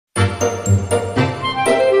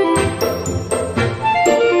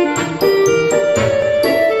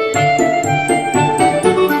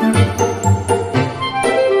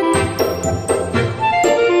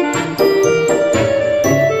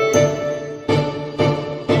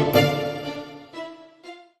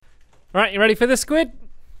Right, you ready for the Squid?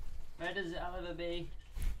 Red as I'll ever be.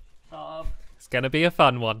 Sort of. It's gonna be a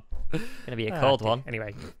fun one. Gonna be a cold one.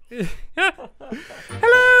 Anyway.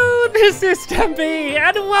 Hello, this is Stampy,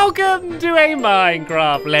 and welcome to a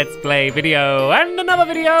Minecraft Let's Play video, and another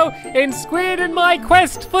video in Squid and my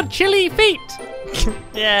quest for chili feet.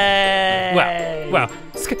 Yay! Well,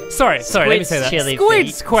 sorry, let me say that.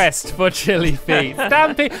 Squid's quest for chili feet.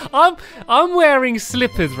 Stampy, I'm wearing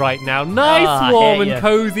slippers right now, nice, warm and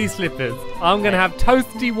cozy slippers. I'm gonna have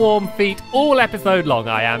toasty warm feet all episode long.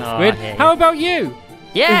 I am, Squid. How about you?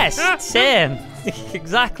 Yes, same.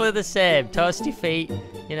 Exactly the same. Toasty feet,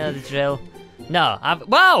 you know the drill. No,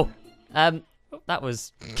 whoa! That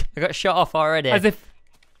was, I got shot off already. As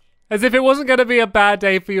if it wasn't going to be a bad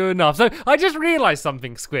day for you enough. So I just realised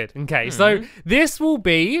something, Squid. Okay, so this will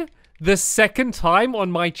be the second time on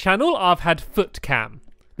my channel I've had foot cam.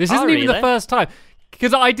 This isn't even the first time.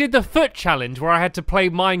 Because I did the foot challenge where I had to play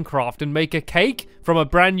Minecraft and make a cake from a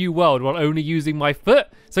brand new world while only using my foot.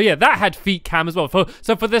 So yeah, that had feet cam as well.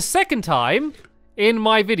 So for the second time in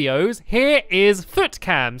my videos, here is foot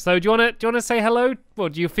cam. So do you wanna say hello? Or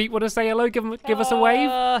do your feet want to say hello? Give us a wave.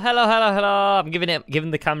 Hello. I'm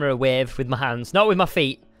giving the camera a wave with my hands, not with my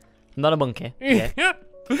feet. I'm not a monkey. Yeah.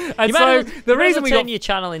 And so the reason we turn your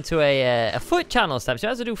channel into a foot channel, Stampy. You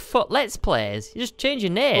have to do foot let's plays. You just change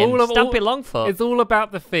your name. Stampy Longfoot. It's all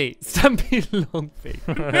about the feet. Stampy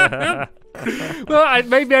Longfeet. Well,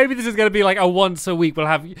 maybe this is going to be like a once a week. We'll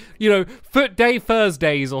have, foot day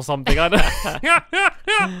Thursdays or something. I don't.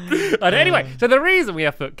 And anyway, so the reason we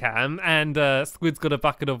have foot cam and Squid's got a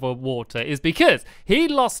bucket of water is because he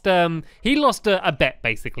lost a bet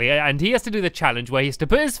basically, and he has to do the challenge where he has to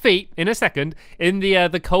put his feet in a second in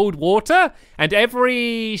the cold water, and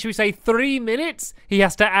every, should we say, 3 minutes he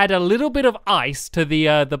has to add a little bit of ice to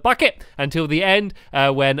the bucket until the end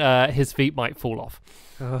when his feet might fall off.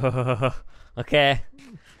 Okay.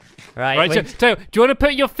 Right. So, do you want to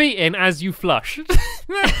put your feet in as you flush?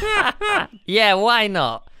 Yeah, why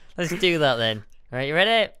not? Let's do that then. Right, you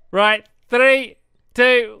ready? Right. 3,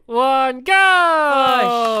 2, 1, go!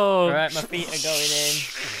 All right, my feet are going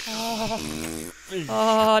in.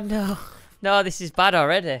 Oh no. No, this is bad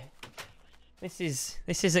already. This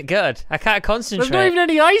isn't good. I can't concentrate. There's not even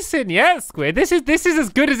any ice in yet, Squid. This is as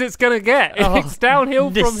good as it's gonna get. It's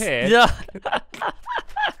downhill from here. No.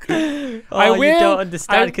 You don't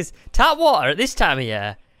understand, because tap water at this time of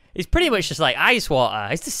year is pretty much just like ice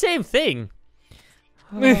water. It's the same thing.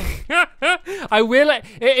 I will,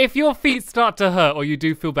 if your feet start to hurt or you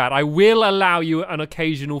do feel bad, I will allow you an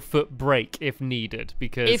occasional foot break if needed,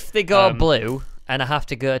 because if they go blue and I have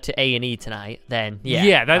to go to A&E tonight, then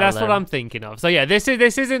that's what I'm thinking of. So yeah, this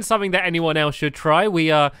isn't something that anyone else should try.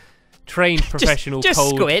 We are trained professional just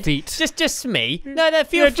cold Squid. feet. Just me. No,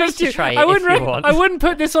 feel free to try it if you want. I wouldn't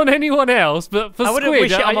put this on anyone else, but for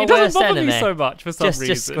Squid, it doesn't bother me so much for some reason.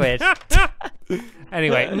 Just Squid.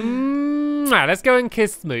 Anyway, let's go and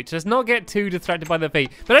kiss Smooch. Let's not get too distracted by the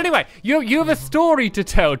feet. But anyway, you have a story to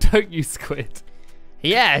tell, don't you, Squid?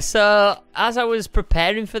 Yeah, so as I was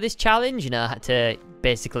preparing for this challenge, I had to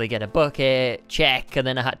basically get a bucket, check, and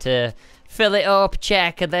then I had to fill it up,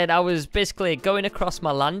 check, and then I was basically going across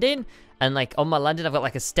my landing, and like on my landing I've got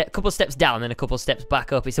like a couple steps down and then a couple steps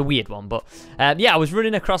back up. It's a weird one, but yeah, I was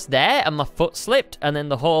running across there and my foot slipped, and then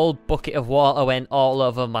the whole bucket of water went all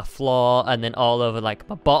over my floor and then all over like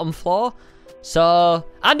my bottom floor. So,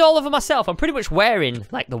 and all over myself. I'm pretty much wearing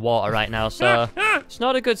like the water right now, so it's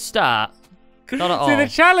not a good start. Not at all. See, the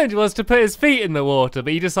challenge was to put his feet in the water,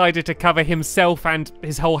 but he decided to cover himself and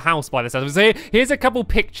his whole house by the sound. So here's a couple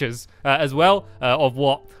pictures as well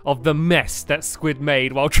of the mess that Squid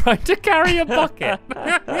made while trying to carry a bucket.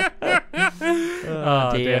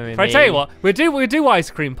 Oh dear. Right, tell you what, we'll do ice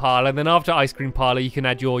cream parlor, and then after ice cream parlor, you can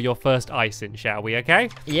add your first ice in, shall we? Okay?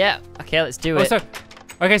 Yeah. Okay, let's do it. So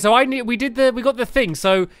we got the thing.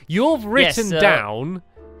 So you've written down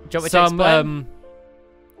some.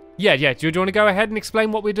 Yeah. Do you want to go ahead and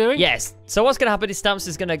explain what we're doing? Yes. So what's going to happen is Stamps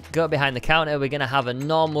is going to go behind the counter. We're going to have a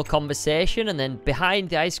normal conversation. And then behind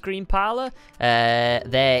the ice cream parlor,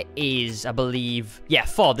 there is, I believe,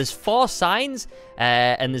 there's 4 signs.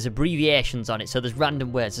 And there's abbreviations on it. So there's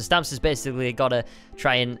random words. So Stamps has basically got to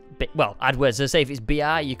try and, add words. So say if it's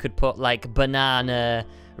BR, you could put like banana,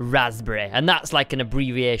 raspberry, and that's like an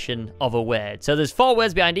abbreviation of a word. So there's 4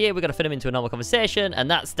 words behind here. We're going to fit them into a normal conversation.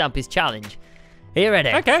 And that's Stampy's challenge. Are you ready?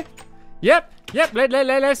 Okay. Yep.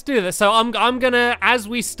 Let's do this. So I'm gonna, as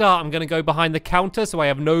we start, I'm gonna go behind the counter, so I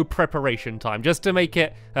have no preparation time, just to make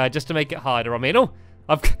it harder. I mean,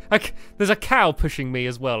 There's a cow pushing me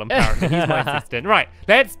as well, apparently. He's my assistant. Right,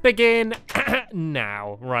 let's begin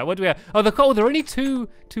now. Right, what do we have? Oh, there are only two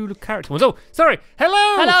character ones. Oh, sorry.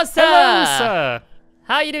 Hello. Hello, sir. Hello, sir.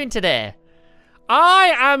 How are you doing today?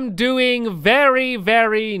 I am doing very,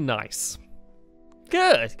 very nice.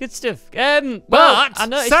 Good stuff. But I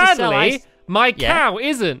noticed sadly, my cow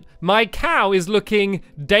isn't. My cow is looking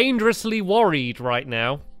dangerously worried right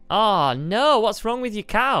now. Oh, no. What's wrong with your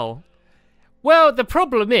cow? Well, the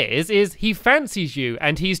problem is he fancies you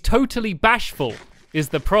and he's totally bashful is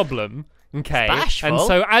the problem. Okay. Bashful? And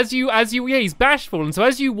so he's bashful. And so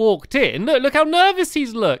as you walked in, look how nervous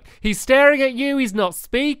he's staring at you. He's not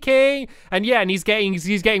speaking. And yeah, and he's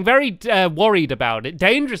getting very worried about it,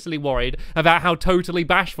 dangerously worried about how totally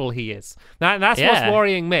bashful he is. That's what's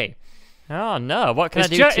worrying me. Oh no! What can I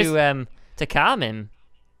do to calm him?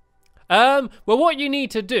 Well, what you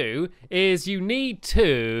need to do is you need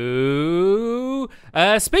to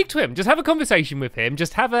speak to him. Just have a conversation with him.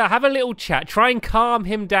 Just have a little chat. Try and calm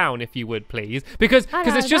him down, if you would, please, because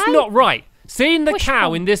it's just not right. Seeing the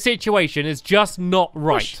cow in this situation is just not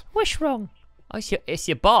right. What's wrong? Oh, it's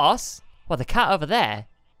your boss. Well, the cat over there.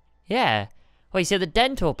 Yeah. Well, you say the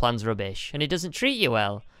dental plan's rubbish and he doesn't treat you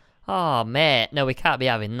well. Oh, mate. No, we can't be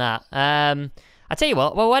having that. I tell you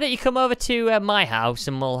what, well, why don't you come over to my house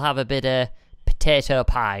and we'll have a bit of potato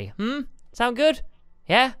pie? Sound good?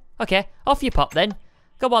 Yeah? Okay, off you pop then.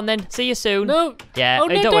 Go on then, see you soon. No. Yeah, oh,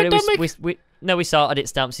 no, don't worry, we sorted it,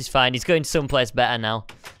 Stamps, he's fine. He's going someplace better now.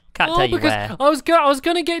 Can't tell you where. I was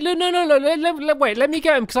gonna get, no, wait, let me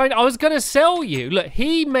get him, because I was gonna sell you. Look,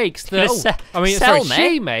 he makes the,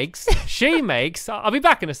 she makes, I'll be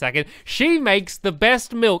back in a second. She makes the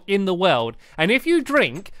best milk in the world. And if you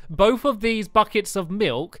drink both of these buckets of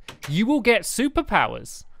milk, you will get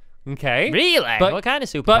superpowers. Okay? Really? What kind of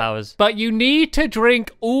superpowers? But you need to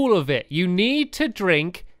drink all of it. You need to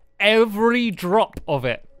drink every drop of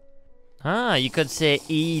it. Ah, you could say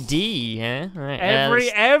ED, yeah? Right,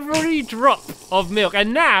 every drop of milk.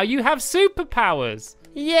 And now you have superpowers.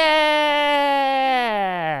 Yeah!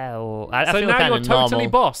 Oh, I feel now you're totally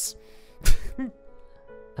boss.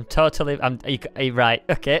 Are you right?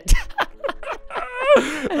 Okay.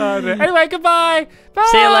 Anyway, goodbye. Bye.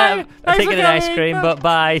 See you later. I'm taking an coming. ice cream, but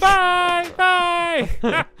bye. Bye.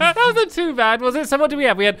 That wasn't too bad, was it? So what do we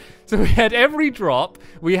have? We had every drop.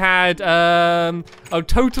 We had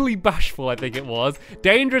totally bashful, I think it was.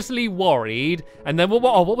 Dangerously worried, and then what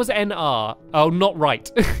was NR? Oh, not right.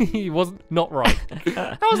 He wasn't not right.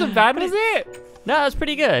 That wasn't bad, was it? No, it was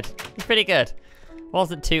pretty good. It was pretty good.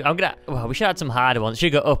 Wasn't too. Well, we should have some harder ones.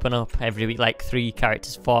 Should go up and up every week, like 3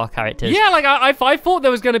 characters, 4 characters. Yeah, like I thought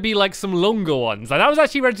there was going to be like some longer ones. Like, that was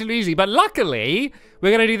actually relatively easy. But luckily,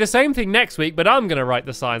 we're going to do the same thing next week. But I'm going to write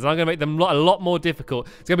the signs. And I'm going to make them a lot more difficult.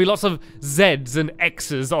 There's going to be lots of Z's and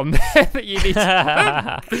X's on there that you need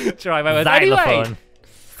to try. Anyway,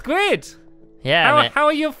 Squid. Yeah. How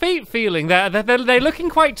are your feet feeling? They're looking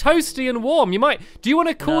quite toasty and warm. Do you want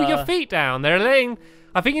to cool your feet down?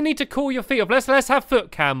 I think you need to cool your feet up. Let's have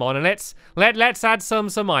foot cam on and let's add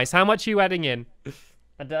some ice. How much are you adding in?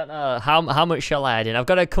 I don't know. How much shall I add in? I've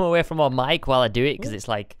got to come away from our mic while I do it because it's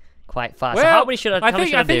like quite fast. Well, so how many should I do?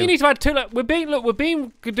 I think you need to add 2. Look, we've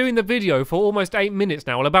been doing the video for almost 8 minutes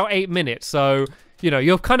now. Well, about 8 minutes. So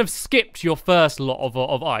you've kind of skipped your first lot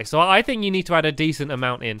of ice. So I think you need to add a decent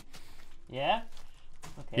amount in. Yeah.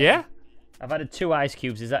 Okay. Yeah. I've added 2 ice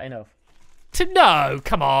cubes. Is that enough? No,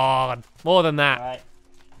 come on. More than that. All right.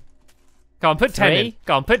 Go on, put 10 in. 3?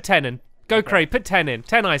 Go on, put 10 in. Go, Craig, put 10 in.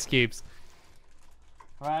 10 ice cubes.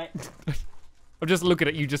 Right. I'm just looking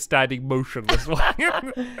at you just standing motionless.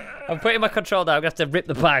 I'm putting my control down. I'm going to have to rip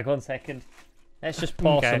the bag 1 second. Let's just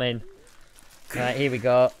pour some in. Right, here we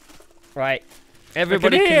go. Right.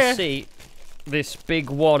 Everybody can see this big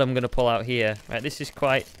wad I'm going to pull out here. Right, this is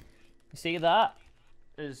quite... You see that?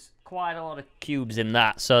 There's quite a lot of cubes in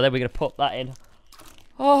that. So then we're going to put that in.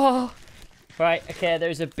 Oh... Right, okay,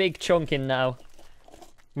 there's a big chunk in now.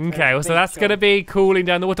 Okay, well, so that's going to be cooling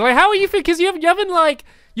down the water. Like, how are you feeling? Because you haven't, like,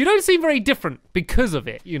 you don't seem very different because of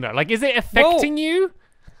it, Like, is it affecting you?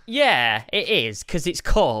 Yeah, it is, because it's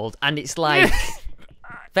cold, and it's, like,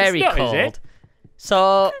 very cold. Is it?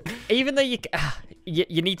 So, even though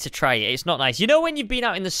you need to try it, it's not nice. You know when you've been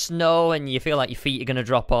out in the snow and you feel like your feet are going to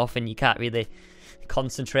drop off and you can't really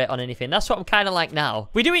concentrate on anything? That's what I'm kind of like now.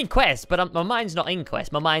 We're doing Quest, but my mind's not in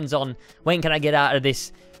Quest. My mind's on when can I get out of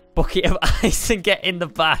this bucket of ice and get in the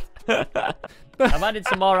bath. I've added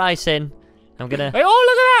some more ice in. I'm gonna... Hey,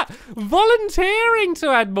 oh, look at that! Volunteering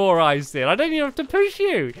to add more ice in. I don't even have to push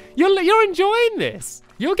you. You're enjoying this.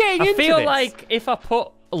 You're getting into this. I feel like if I put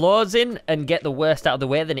loads in and get the worst out of the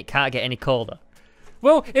way, then it can't get any colder.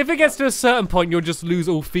 Well, if it gets to a certain point, you'll just lose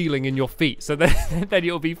all feeling in your feet, so then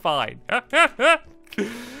you'll be fine.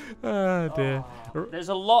 Oh dear. There's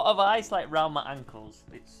a lot of ice like round my ankles.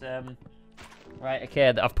 It's right. Okay,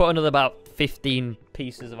 I've put another about 15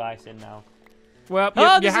 pieces of ice in now. Well,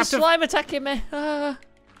 there's a slime attacking me.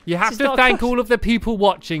 You have to thank all of the people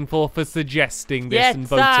watching for suggesting this and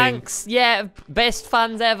voting. Thanks. Yeah, best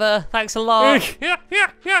fans ever. Thanks a lot.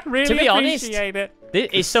 Really to be honest, appreciate it.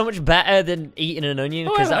 It's so much better than eating an onion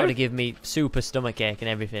because that would have given me super stomachache and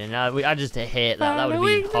everything. And I just hate that. That would have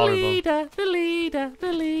been horrible.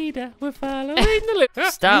 The leader, we're following the leader.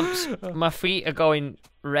 Stamps, my feet are going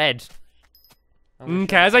red.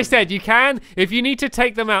 Okay, as I said, you can, if you need to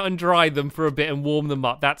take them out and dry them for a bit and warm them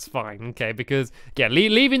up, that's fine, okay? Because, yeah,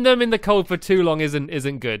 leaving them in the cold for too long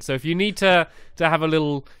isn't good. So if you need to have a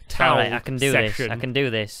little towel Alright, I can do section. this. I can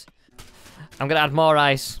do this. I'm going to add more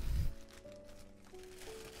ice.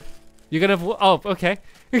 You're going to... Oh, okay.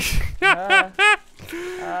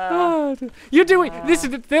 You're doing...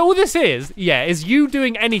 all this is you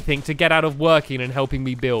doing anything to get out of working and helping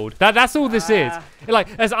me build. That's all this is. Like,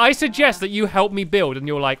 as I suggest that you help me build, and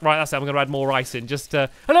you're like, right, that's it, I'm going to add more ice in. Just,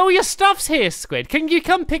 hello, your stuff's here, Squid. Can you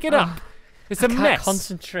come pick it up? It's a mess. I can't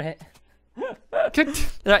concentrate.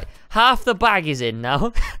 Right, half the bag is in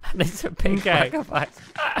now. And it's a big bag of ice.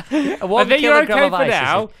 I think you're okay for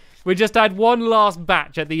now. We just add one last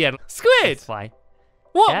batch at the end. Squid! That's fine.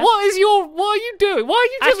 What are you doing? Why are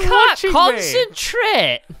you just watching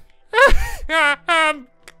concentrate.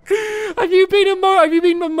 Have you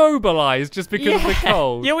been immobilized just because of the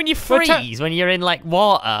cold? Yeah, when you freeze, when you're in like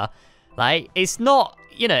water, like it's not,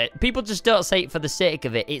 people just don't say it for the sake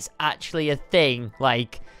of it. It's actually a thing.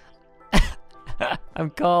 Like,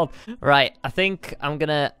 I'm cold. Right, I think I'm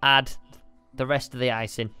gonna add the rest of the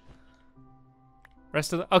ice in.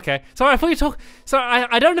 Okay. Sorry, I thought you were talking... Sorry,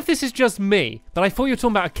 I don't know if this is just me, but I thought you were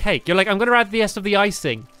talking about a cake. You're like, I'm going to add the rest of the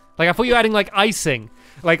icing. Like, I thought you were adding, like, icing,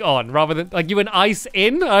 like, on, rather than, like, you went ice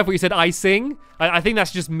in? I thought you said icing. I think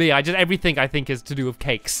that's just me. Everything I think is to do with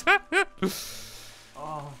cakes.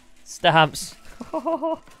 Stamps.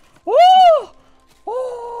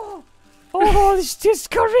 This just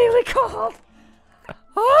got really cold.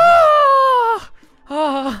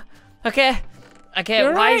 Okay,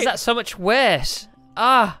 why is that so much worse?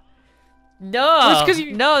 No,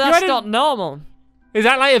 that's not normal. Is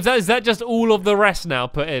that just all of the rest now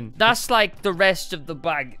put in? That's like the rest of the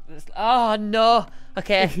bag. Oh no.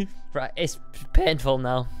 Okay, right. It's painful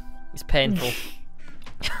now. It's painful.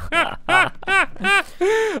 I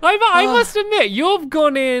must admit, you've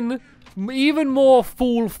gone in even more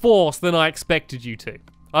full force than I expected you to.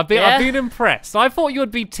 I've been impressed. I thought you'd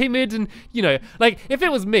be timid and, like, if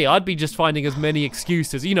it was me, I'd be just finding as many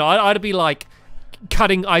excuses. I'd be like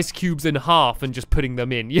cutting ice cubes in half and just putting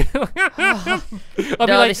them in. I'd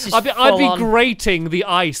be grating the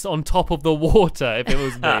ice on top of the water if it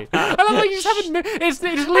was me. I love how you just haven't moved. It's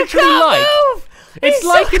literally like... Move. It's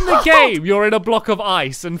like so in the game, you're in a block of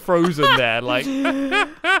ice and frozen there, like...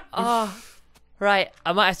 Right,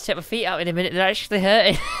 I might have to take my feet out in a minute. They're actually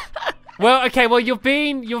hurting. Well, okay, you've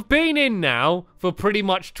been in now for pretty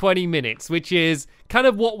much 20 minutes, which is kind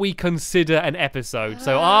of what we consider an episode.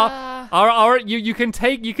 So you can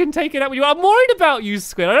take it out with you. I'm worried about you,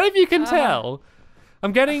 Squid. I don't know if you can tell.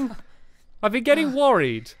 I've been getting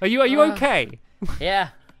worried. Are you okay? Yeah,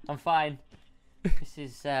 I'm fine. This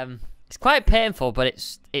is it's quite painful,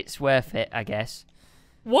 but it's worth it, I guess.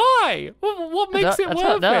 Why? What makes it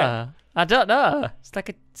worth it? I don't know.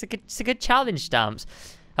 It's a good challenge, Stamps.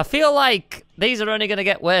 I feel like these are only going to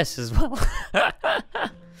get worse as well.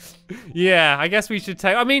 Yeah, I guess we should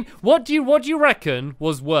take... I mean, what do you reckon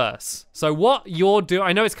was worse? So what you're doing...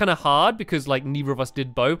 I know it's kind of hard because, like, neither of us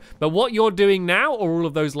did both. But what you're doing now or all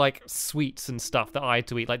of those, like, sweets and stuff that I had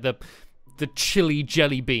to eat? Like the chili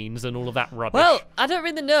jelly beans and all of that rubbish. Well, I don't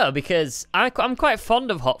really know because I'm quite fond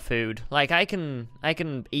of hot food. Like, I can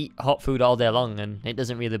eat hot food all day long and it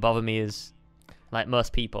doesn't really bother me as... like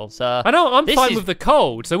most people, so... I know, I'm fine with the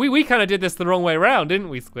cold, so we kind of did this the wrong way around, didn't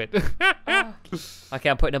we, Squid? Okay,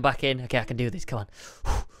 I'm putting them back in. Okay, I can do this, come on.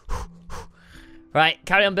 Right,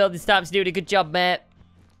 carry on building, Stamps. You're doing a good job, mate.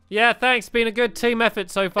 Yeah, thanks. Been a good team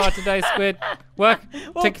effort so far today, Squid. Work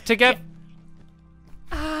together.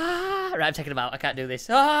 Right, I'm taking them out. I can't do this.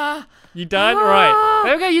 You done?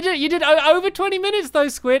 Right. Okay, you did over 20 minutes though,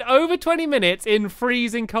 Squid. Over 20 minutes in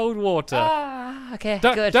freezing cold water. Okay,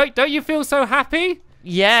 good. Don't you feel so happy?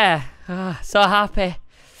 Yeah, so happy.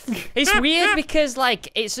 It's weird because,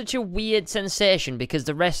 like, it's such a weird sensation because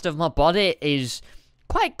the rest of my body is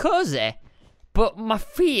quite cozy, but my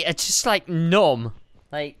feet are just, like, numb.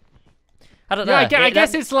 Like, I don't know. Yeah, I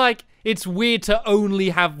guess it's like, it's weird to only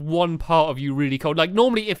have one part of you really cold. Like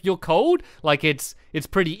normally if you're cold, like it's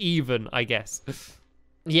pretty even, I guess.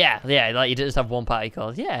 Yeah, like you just have one party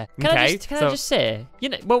cold. Yeah. Can I just say, you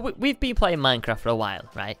know, well, we've been playing Minecraft for a while,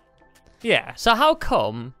 right? Yeah. So how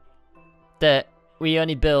come that we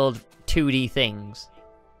only build 2D things?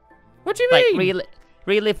 What do you mean? Like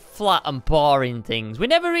really flat and boring things. We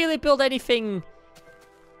never really build anything,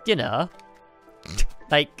 you know,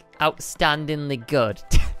 like outstandingly good.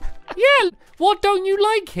 Yeah, what don't you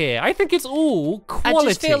like here? I think it's all quality. I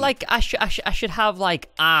just feel like I should have like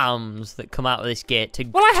arms that come out of this gate to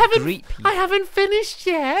Well, greet people. I haven't finished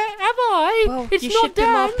yet, have I? Well, it's you not should be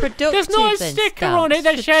done. more productive There's not a then, sticker Stamps. on it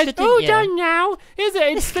that says, "Oh, done now." Is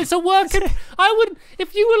it? It's a work. I would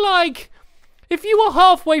if you were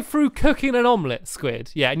halfway through cooking an omelette,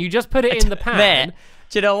 Squid, yeah, and you just put it in the pan. Mate,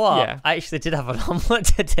 do you know what? Yeah. I actually did have an omelette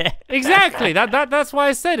today. Exactly. That's why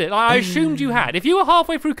I said it. I assumed you had. If you were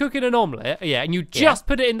halfway through cooking an omelette, yeah, and you just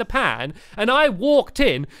put it in the pan, and I walked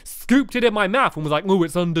in, scooped it in my mouth, and was like, "Oh,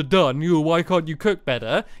 it's underdone. Why can't you cook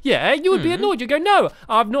better?" Yeah, you would be annoyed. You go, "No,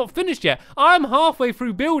 I've not finished yet. I'm halfway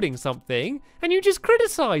through building something, and you just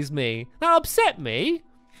criticise me. That upset me.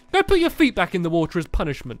 Go put your feet back in the water as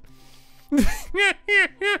punishment."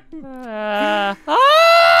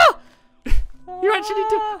 You actually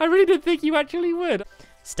did. I really didn't think you actually would.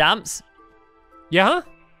 Stamps, Yeah?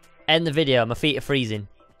 end the video. My feet are freezing.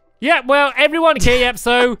 Yeah, well, everyone here, yep,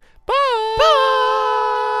 so bye! Bye!